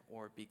year,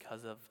 or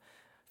because of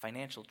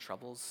financial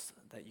troubles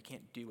that you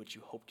can't do what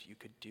you hoped you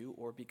could do,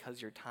 or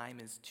because your time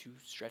is too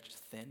stretched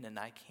thin and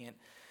I can't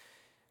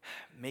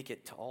make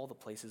it to all the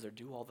places or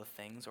do all the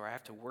things, or I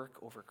have to work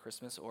over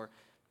Christmas, or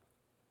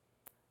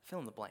fill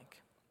in the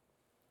blank.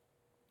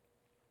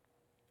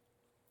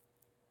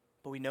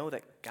 But we know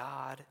that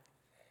God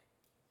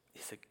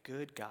is a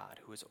good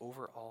God who is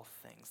over all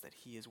things, that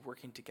he is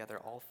working together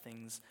all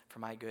things for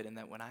my good, and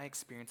that when I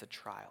experience a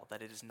trial,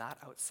 that it is not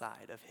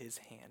outside of his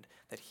hand,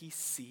 that he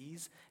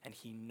sees and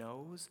he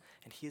knows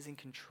and he is in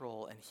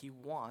control, and he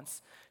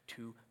wants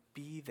to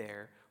be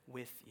there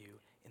with you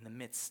in the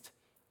midst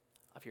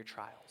of your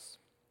trials.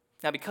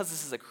 Now, because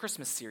this is a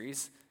Christmas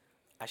series,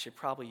 I should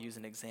probably use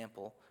an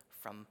example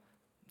from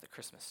the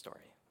Christmas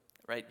story.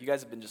 right? You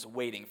guys have been just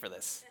waiting for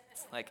this.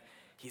 It's like,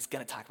 he's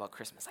going to talk about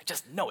Christmas. I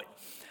just know it.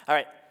 All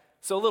right,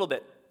 so a little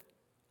bit.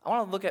 I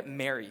want to look at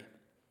Mary.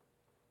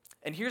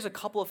 And here's a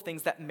couple of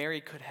things that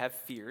Mary could have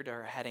feared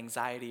or had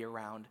anxiety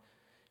around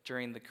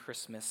during the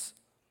Christmas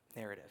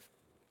narrative.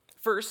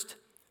 First,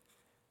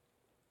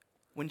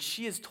 when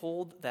she is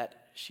told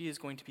that she is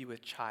going to be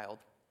with child,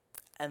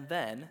 and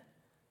then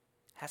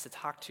has to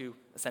talk to,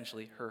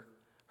 essentially, her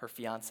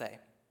fiancé.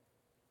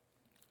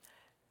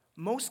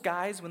 Most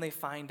guys, when they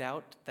find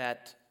out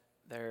that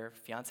their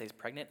fiancé is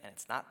pregnant and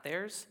it's not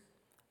theirs,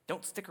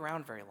 don't stick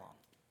around very long.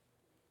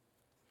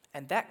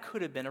 And that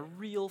could have been a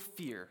real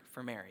fear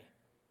for Mary,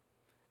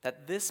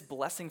 that this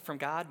blessing from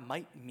God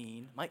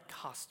might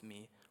cost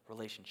me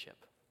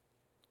relationship.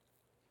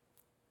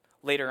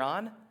 Later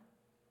on,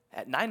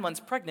 at 9 months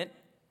pregnant,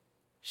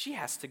 she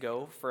has to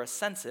go for a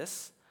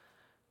census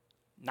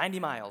 90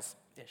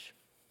 miles-ish.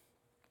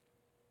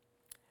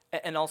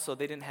 And also,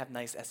 they didn't have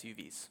nice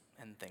SUVs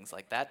and things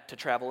like that to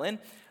travel in.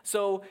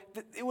 So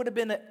it would have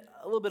been a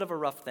little bit of a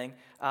rough thing.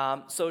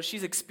 So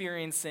she's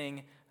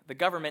experiencing the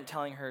government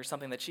telling her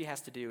something that she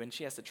has to do, and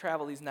she has to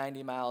travel these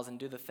 90 miles and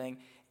do the thing,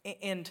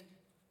 and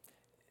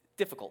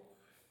difficult.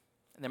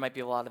 And there might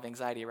be a lot of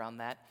anxiety around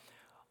that.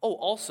 Oh,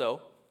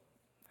 also,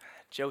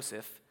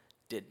 Joseph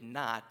did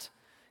not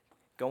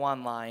go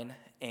online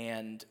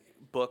and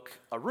book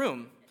a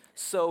room.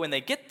 So when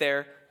they get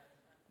there,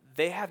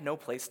 they have no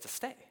place to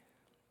stay.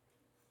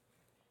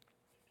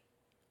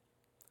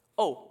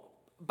 Oh,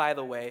 by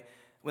the way,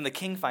 when the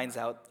king finds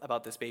out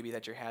about this baby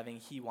that you're having,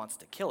 he wants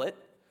to kill it.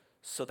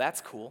 So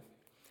that's cool.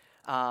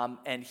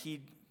 And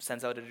he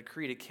sends out a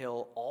decree to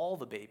kill all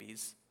the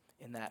babies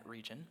in that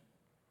region.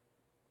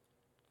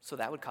 So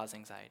that would cause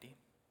anxiety.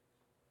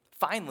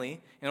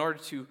 Finally, in order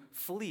to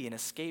flee and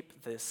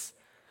escape this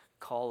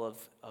call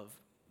of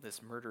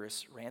this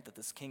murderous rant that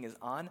this king is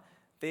on,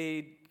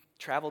 they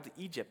travel to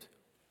Egypt,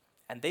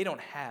 and they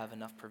don't have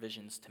enough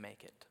provisions to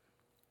make it.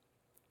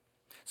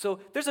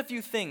 So there's a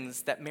few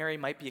things that Mary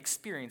might be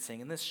experiencing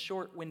in this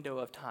short window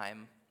of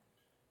time.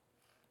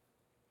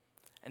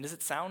 And does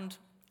it sound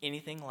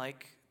anything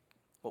like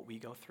what we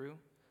go through?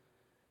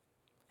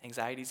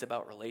 Anxieties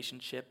about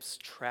relationships,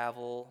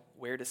 travel,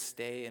 where to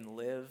stay and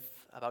live,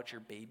 about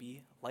your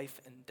baby,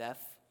 life and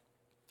death,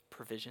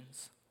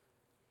 provisions.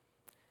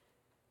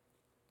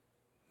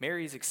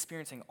 Mary is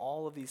experiencing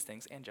all of these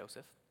things, and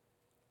Joseph.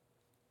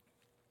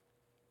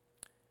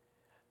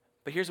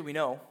 But here's what we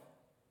know.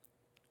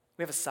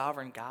 We have a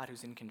sovereign God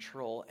who's in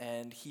control,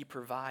 and he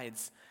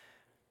provides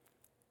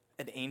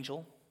an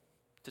angel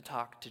to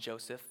talk to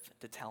Joseph,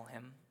 to tell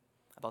him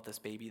about this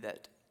baby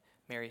that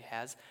Mary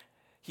has.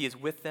 He is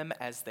with them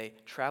as they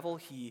travel.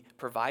 He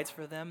provides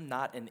for them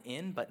not an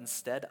inn, but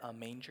instead a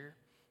manger.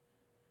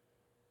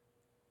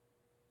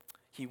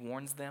 He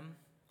warns them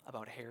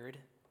about Herod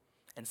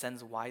and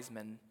sends wise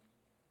men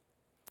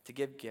to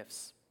give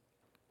gifts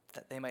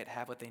that they might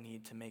have what they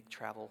need to make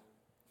travel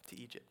to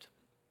Egypt.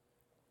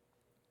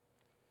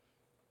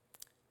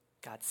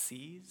 God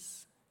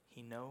sees,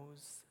 he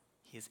knows,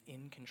 he is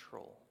in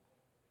control,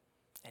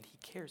 and he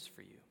cares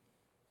for you.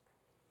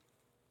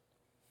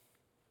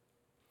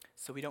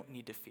 So we don't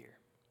need to fear.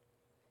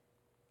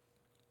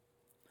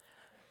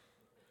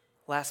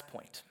 Last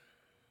point.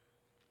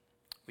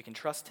 We can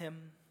trust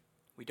him,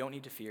 we don't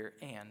need to fear,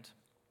 and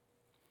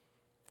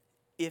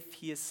if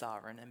he is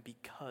sovereign and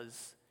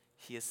because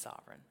he is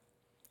sovereign,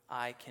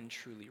 I can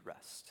truly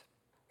rest.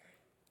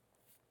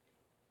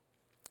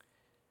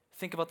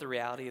 Think about the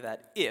reality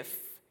that if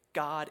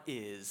God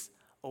is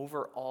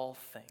over all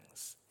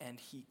things and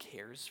he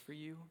cares for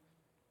you,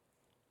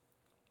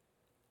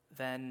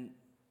 then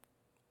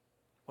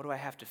what do I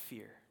have to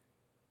fear?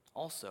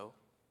 Also,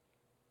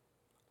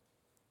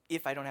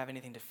 if I don't have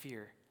anything to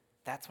fear,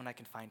 that's when I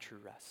can find true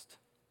rest.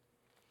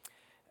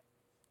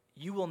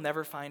 You will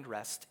never find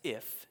rest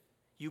if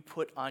you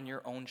put on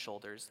your own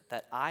shoulders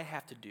that I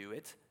have to do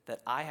it,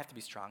 that I have to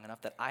be strong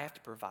enough, that I have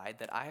to provide,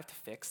 that I have to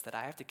fix, that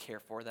I have to care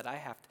for, that I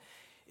have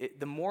to...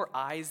 the more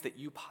eyes that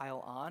you pile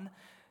on,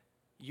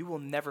 you will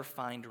never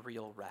find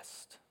real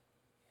rest.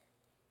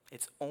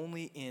 It's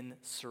only in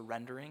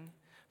surrendering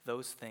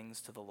those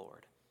things to the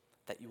Lord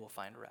that you will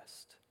find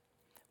rest.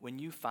 When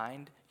you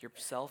find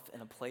yourself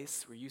in a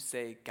place where you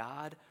say,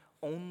 God,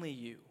 only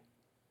you,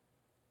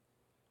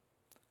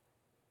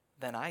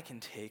 then I can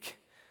take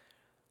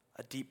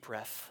a deep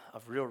breath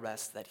of real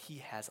rest that he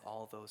has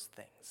all those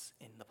things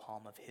in the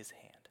palm of his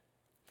hand.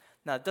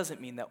 Now, it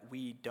doesn't mean that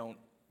we don't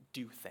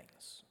do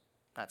things.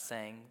 I'm not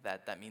saying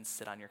that that means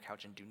sit on your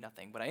couch and do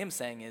nothing. What I am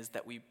saying is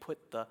that we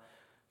put the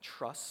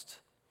trust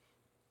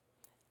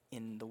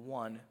in the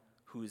one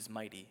who is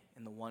mighty,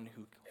 in the one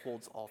who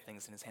holds all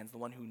things in his hands, the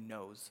one who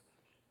knows.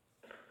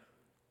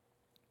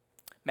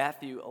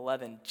 Matthew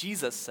 11,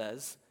 Jesus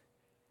says,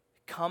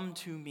 "Come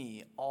to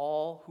me,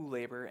 all who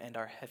labor and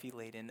are heavy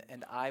laden,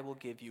 and I will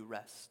give you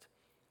rest.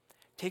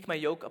 Take my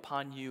yoke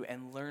upon you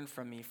and learn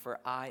from me, for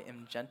I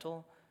am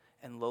gentle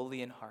and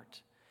lowly in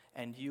heart,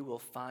 and you will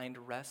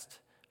find rest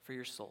for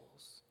your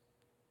souls.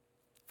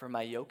 For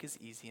my yoke is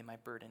easy and my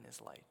burden is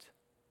light."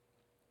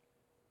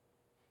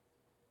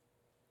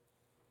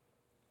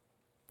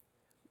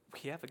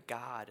 We have a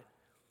God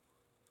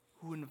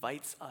who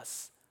invites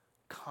us,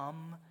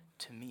 come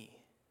to me.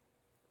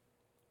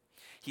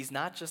 He's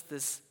not just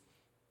this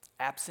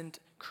absent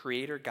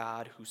creator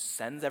God who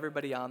sends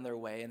everybody on their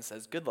way and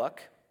says, good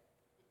luck.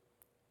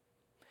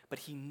 But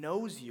he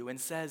knows you and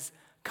says,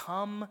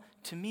 come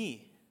to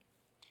me.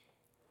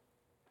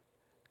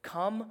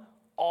 Come,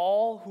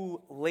 all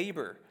who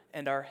labor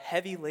and are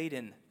heavy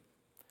laden.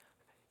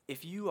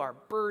 If you are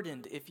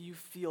burdened, if you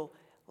feel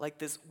like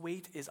this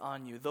weight is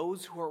on you,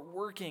 those who are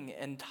working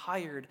and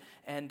tired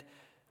and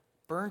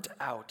burnt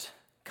out,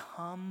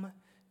 come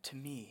to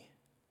me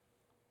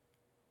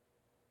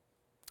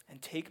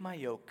and take my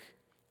yoke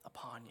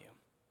upon you.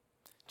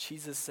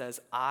 Jesus says,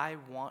 I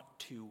want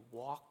to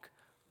walk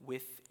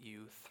with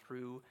you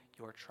through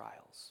your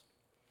trials.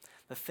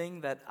 The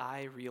thing that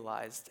I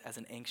realized as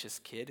an anxious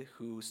kid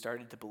who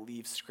started to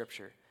believe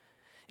Scripture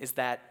is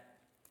that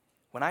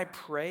when I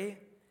pray,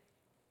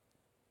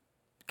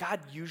 God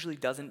usually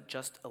doesn't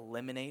just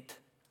eliminate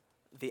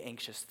the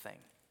anxious thing.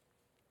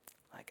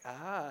 Like,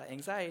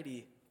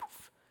 anxiety,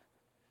 poof.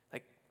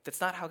 Like, that's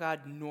not how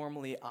God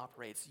normally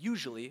operates.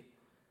 Usually,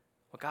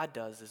 what God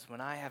does is when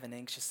I have an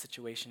anxious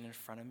situation in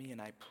front of me and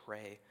I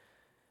pray,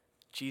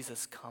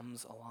 Jesus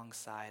comes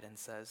alongside and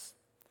says,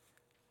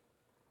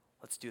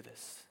 let's do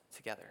this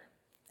together.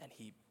 And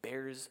he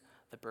bears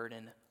the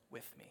burden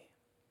with me.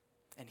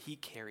 And he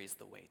carries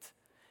the weight.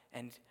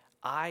 And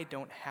I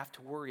don't have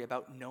to worry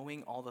about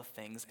knowing all the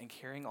things and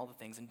carrying all the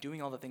things and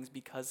doing all the things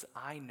because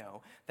I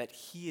know that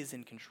he is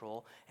in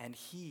control and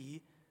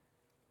he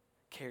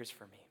cares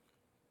for me.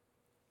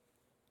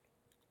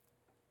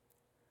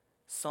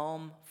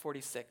 Psalm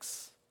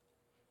 46.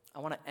 I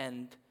want to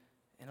end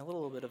in a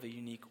little bit of a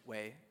unique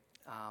way.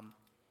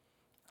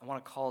 I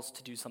want to call us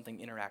to do something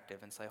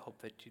interactive, and so I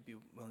hope that you'd be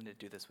willing to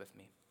do this with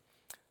me.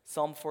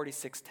 Psalm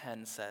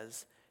 46:10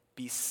 says,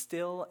 "Be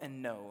still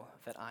and know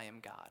that I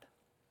am God.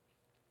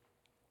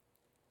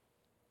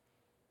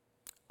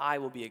 I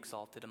will be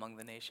exalted among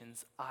the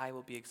nations. I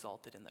will be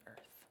exalted in the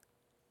earth."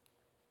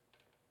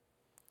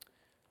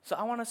 So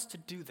I want us to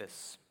do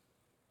this.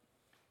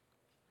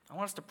 I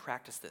want us to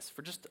practice this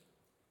for just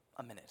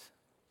a minute.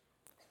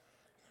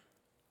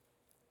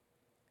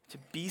 To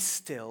be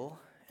still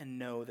and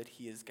know that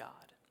he is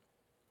God.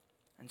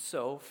 And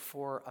so,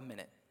 for a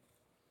minute,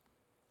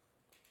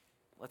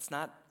 let's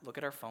not look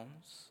at our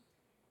phones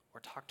or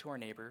talk to our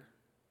neighbor,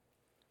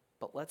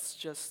 but let's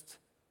just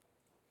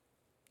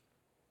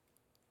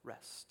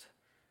rest.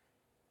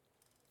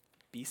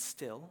 Be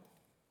still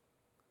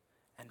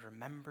and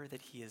remember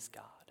that he is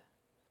God.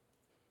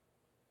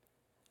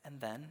 And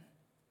then,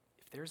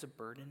 if there's a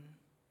burden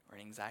or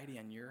anxiety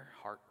on your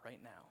heart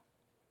right now,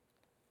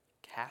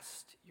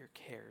 cast your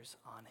cares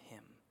on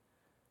him.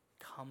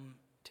 Come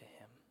to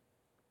him.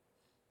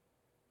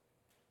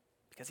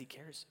 Because he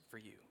cares for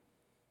you.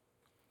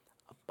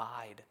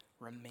 Abide,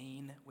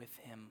 remain with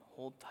him,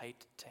 hold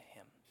tight to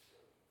him.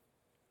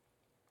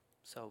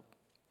 So,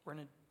 we're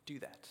going to do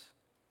that.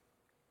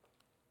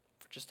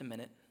 For just a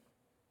minute,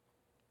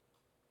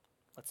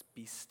 let's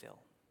be still.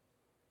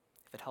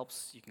 If it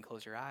helps, you can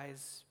close your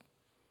eyes,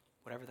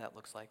 whatever that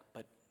looks like,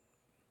 but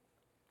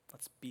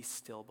let's be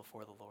still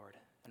before the Lord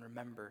and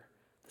remember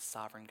the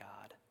sovereign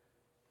God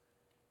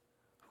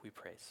who we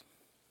praise.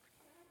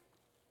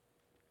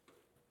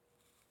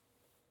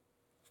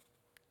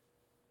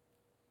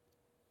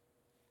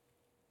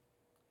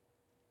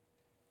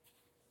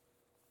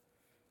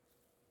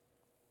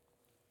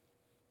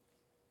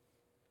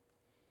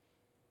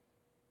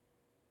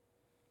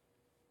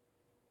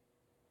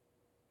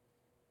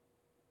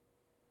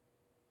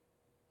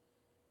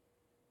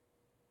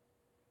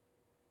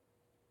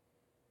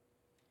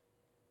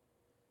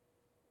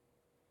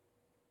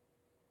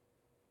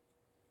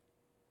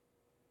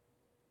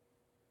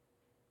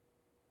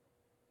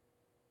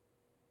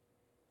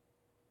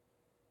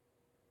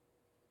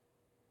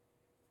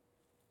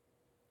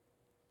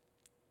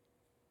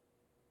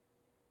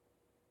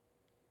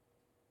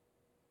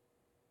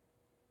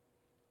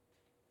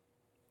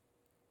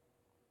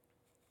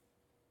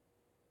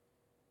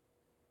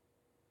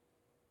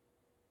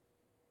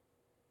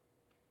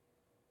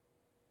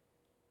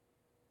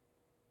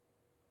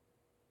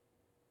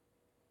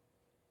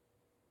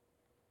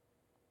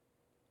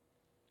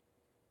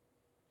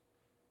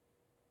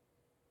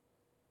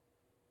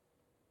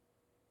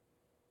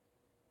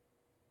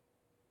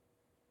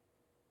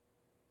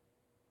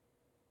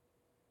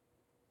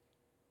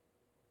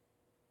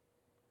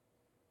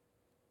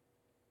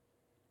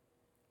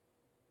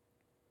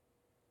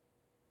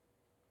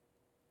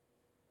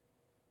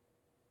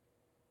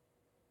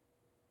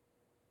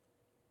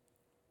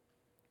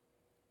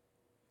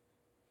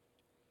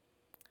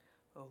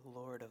 O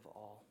Lord of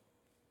all,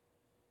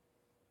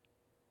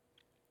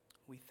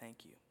 we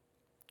thank you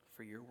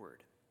for your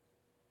word,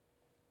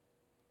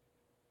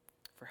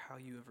 for how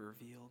you have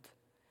revealed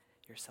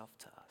yourself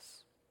to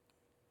us,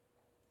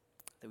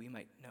 that we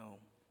might know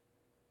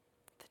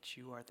that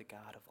you are the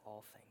God of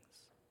all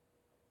things,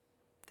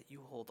 that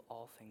you hold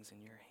all things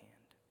in your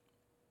hand,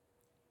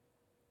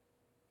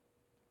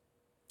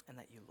 and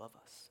that you love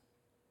us.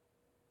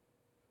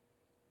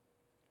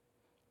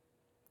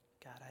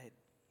 God,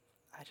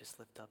 I just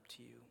lift up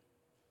to you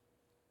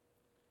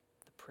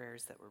the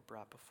prayers that were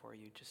brought before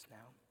you just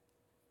now,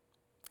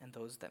 and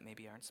those that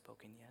maybe aren't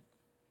spoken yet.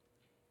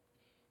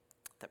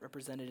 That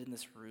represented in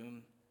this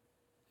room,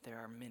 there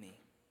are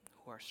many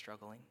who are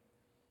struggling.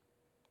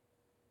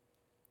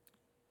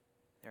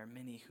 There are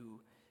many who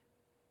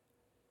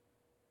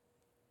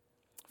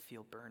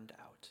feel burned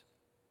out,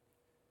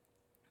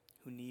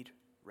 who need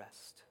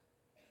rest,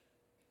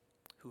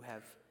 who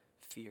have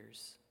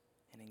fears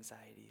and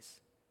anxieties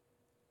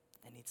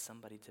and need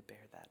somebody to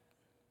bear that,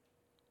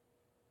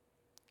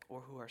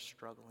 or who are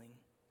struggling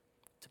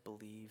to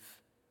believe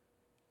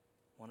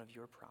one of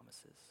your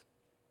promises.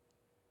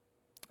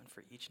 And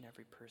for each and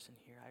every person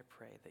here, I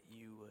pray that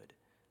you would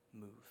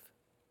move.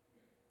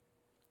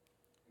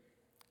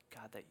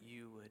 God, that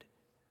you would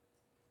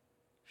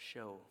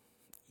show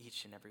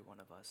each and every one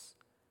of us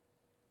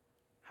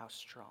how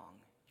strong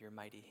your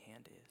mighty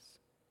hand is,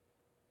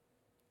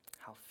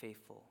 how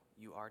faithful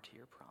you are to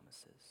your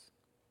promises,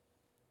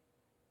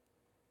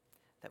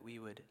 that we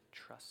would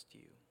trust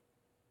you,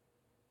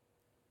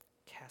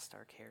 cast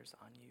our cares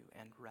on you,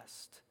 and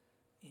rest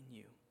in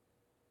you,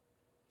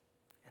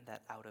 and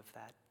that out of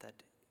that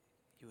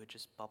you would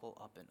just bubble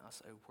up in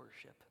us a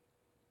worship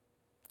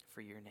for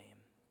your name,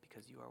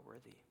 because you are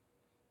worthy.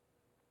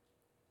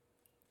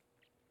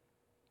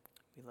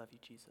 We love you,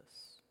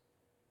 Jesus.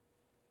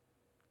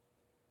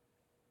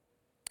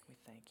 We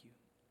thank you.